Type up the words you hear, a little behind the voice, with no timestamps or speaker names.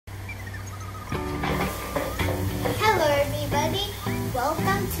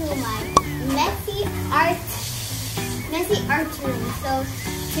Welcome to my messy art room. So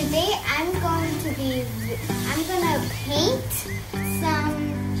today I'm gonna paint some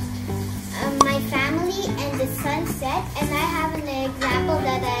my family and the sunset, and I have an example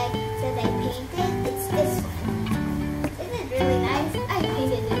that I painted. It's this one. Isn't it really nice? I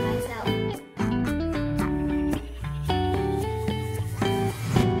painted it myself.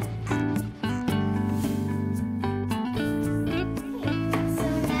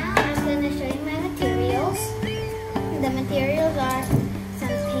 The materials are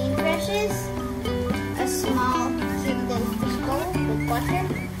some paintbrushes, a small cute little fish bowl with water,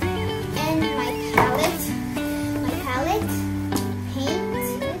 and my palette, paint,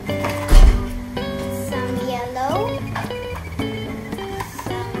 some yellow,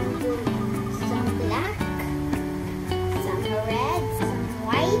 some black, some red, some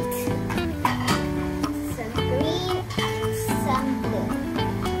white, some green, some blue.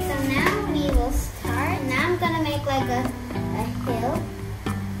 So now we will start. Now I'm gonna make like a hill,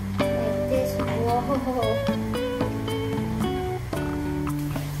 like this. Whoa!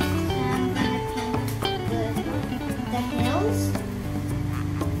 Now I'm gonna paint the hills,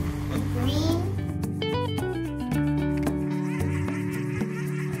 the green.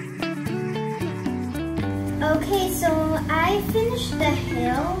 Okay, so I finished the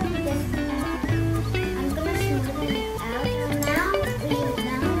hill. I'm gonna smooth it out. Now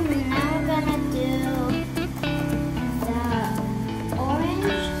we're gonna do the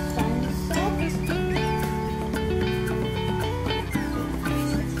orange sunset.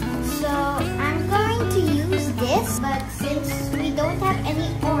 So I'm going to use this, but since we don't have any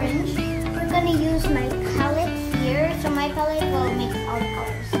orange, we're gonna use my palette here. So my palette will mix all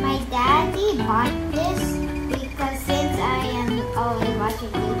colors. My daddy bought this because since I am always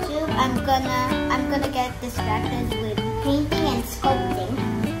watching YouTube, I'm gonna get distracted with painting and sculpting.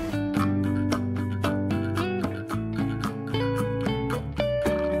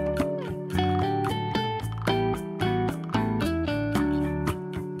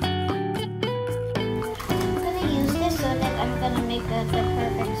 I'm gonna make the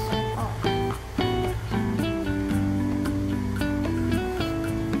perfect circle.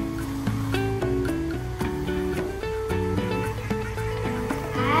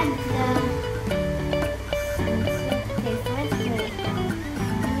 Add the sunset. Okay, first wait.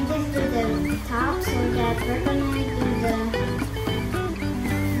 Let me just do the top so that we're gonna do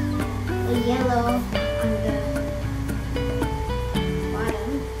the yellow on the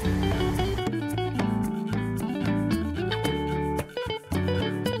bottom.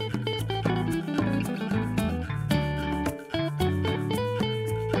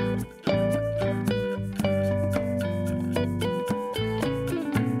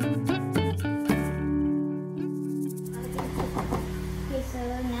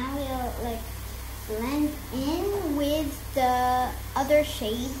 Blend in with the other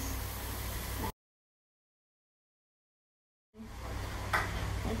shades.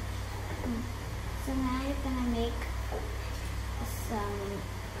 So now you're gonna make some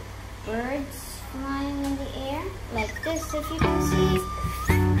birds flying in the air, like this, if you can see.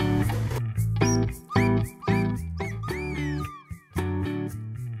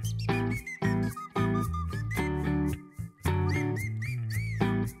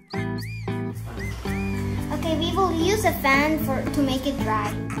 Okay, we will use a fan to make it dry.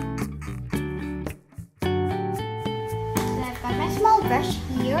 So I've got my small brush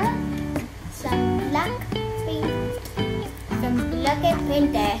here, some black paint, some black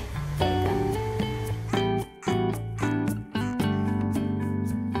paint there.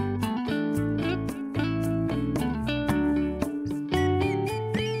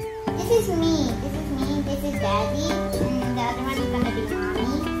 This is me, this is Daddy, and the other one is gonna be Mommy.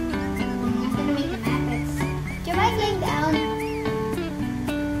 I'm gonna make the matrix. Right laying down.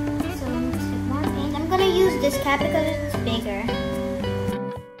 So let's get more paint. I'm gonna use this cap because it's bigger.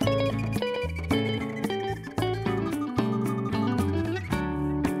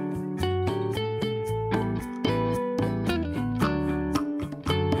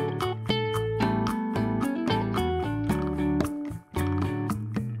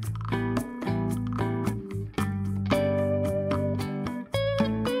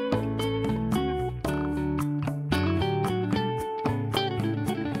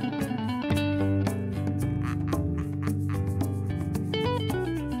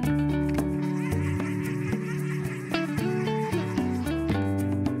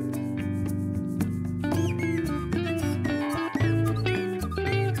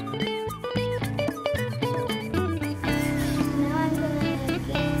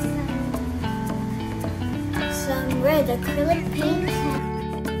 red acrylic paint.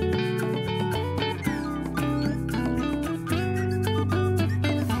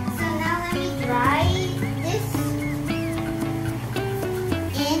 So now let me dry this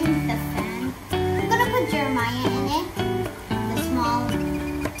in the fan. I'm gonna put Jeremiah in it, the small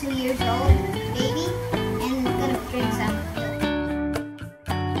 2-year-old baby, and I'm gonna drink some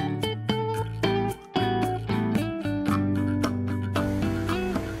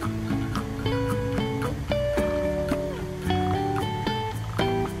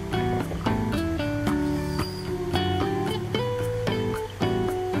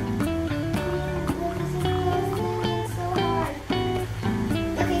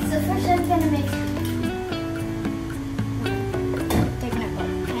milk.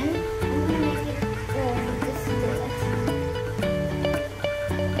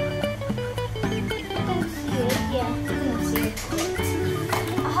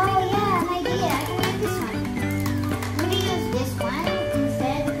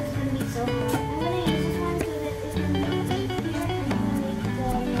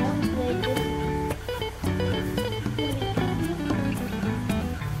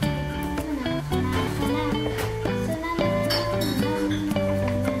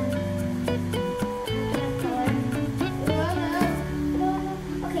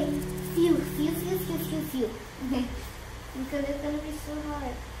 Because it's gonna be so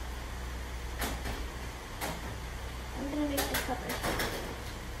hard. I'm gonna make the cover.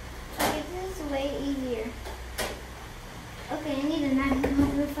 Okay, this is way easier. Okay, I need a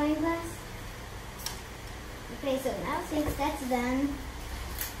magnifying glass. Okay, so now since that's done,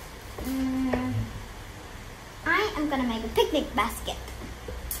 I am gonna make a picnic basket.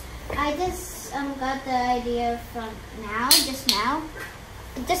 I just got the idea from just now.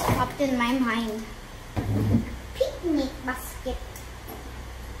 It just popped in my mind. Picnic basket.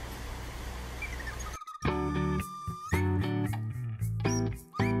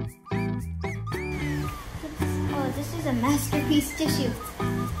 Oh, this is a masterpiece tissue.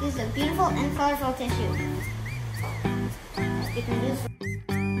 This is a beautiful and colorful tissue. You can use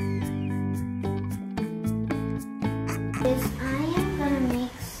this. I am gonna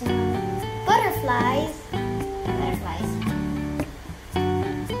make some butterflies.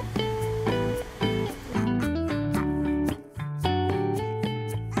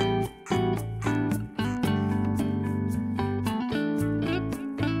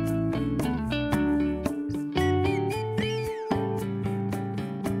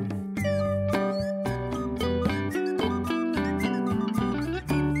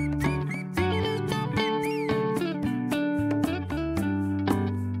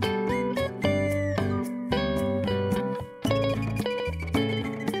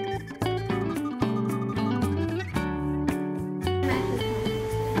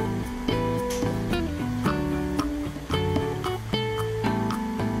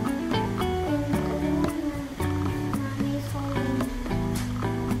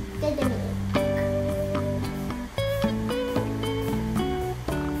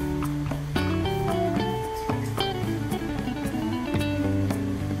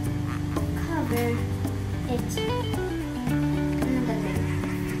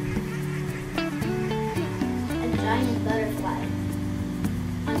 Butterfly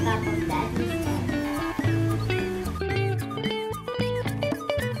on top of that.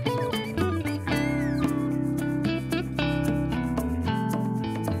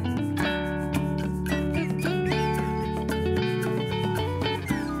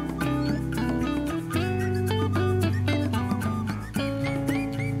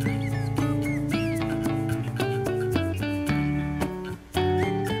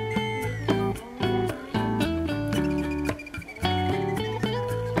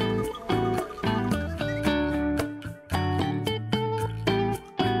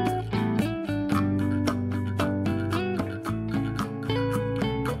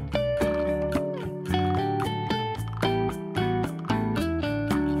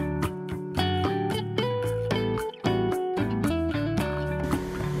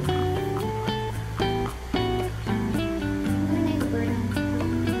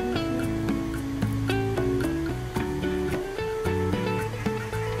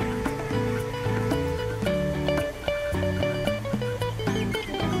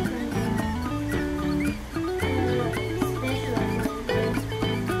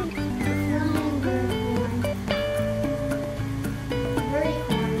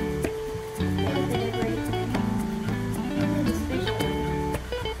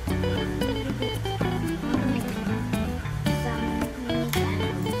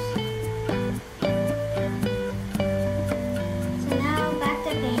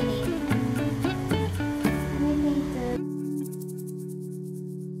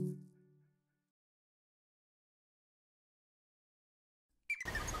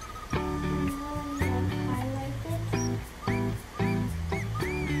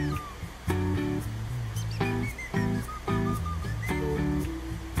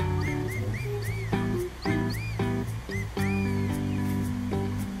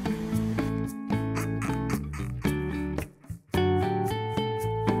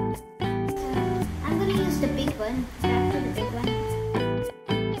 one. Back to the big one.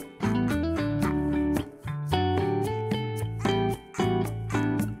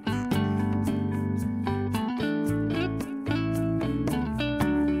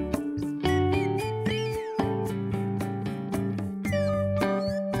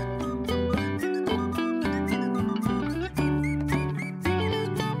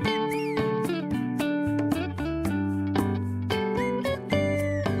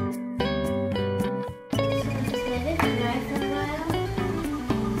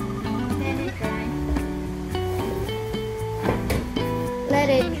 Let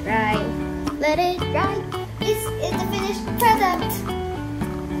it dry. Let it dry. This is the finished product.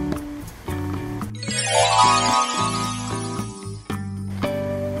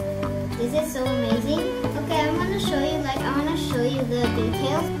 This is so amazing. Okay, I want to show you the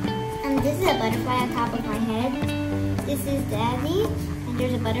details. And this is a butterfly on top of my head. This is Daddy, and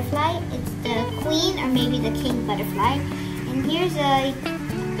there's a butterfly. It's the queen or maybe the king butterfly. And here's a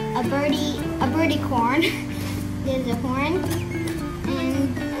birdie corn. There's a horn.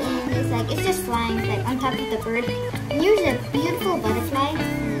 It's just flying like on top of the bird. And here's a beautiful butterfly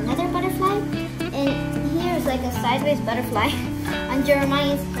and another butterfly. And here's like a sideways butterfly on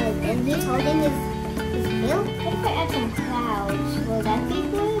Jeremiah's head. And he's holding his bill. What if I add some clouds? Will that be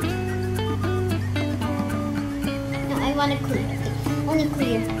good? No, I want to clear. Only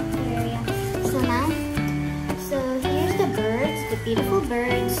clear area. So here's the birds, the beautiful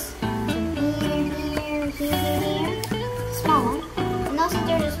birds. Here. Small one. And also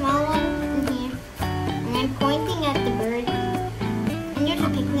there's a small one in here. And I'm pointing at the bird. And there's a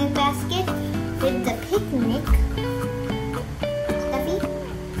picnic basket with the picnic stuffy.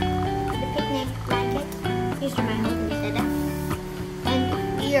 The picnic blanket. Here's my home instead of. And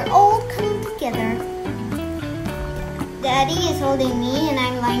we are all coming together. Daddy is holding me and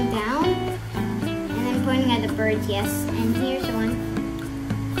I'm lying down. And I'm pointing at the birds, yes. And here's one.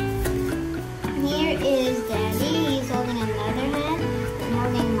 Here is Daddy. He's holding another hand. I'm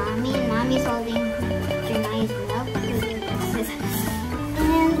holding Mommy. And Mommy's holding Jeremiah's milk. And this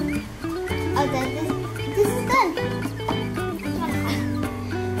is done.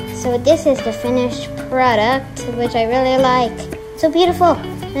 So this is the finished product, which I really like. So beautiful.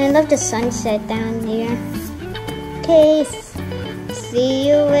 And I love the sunset down there. Okay, see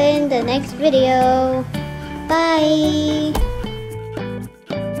you in the next video. Bye.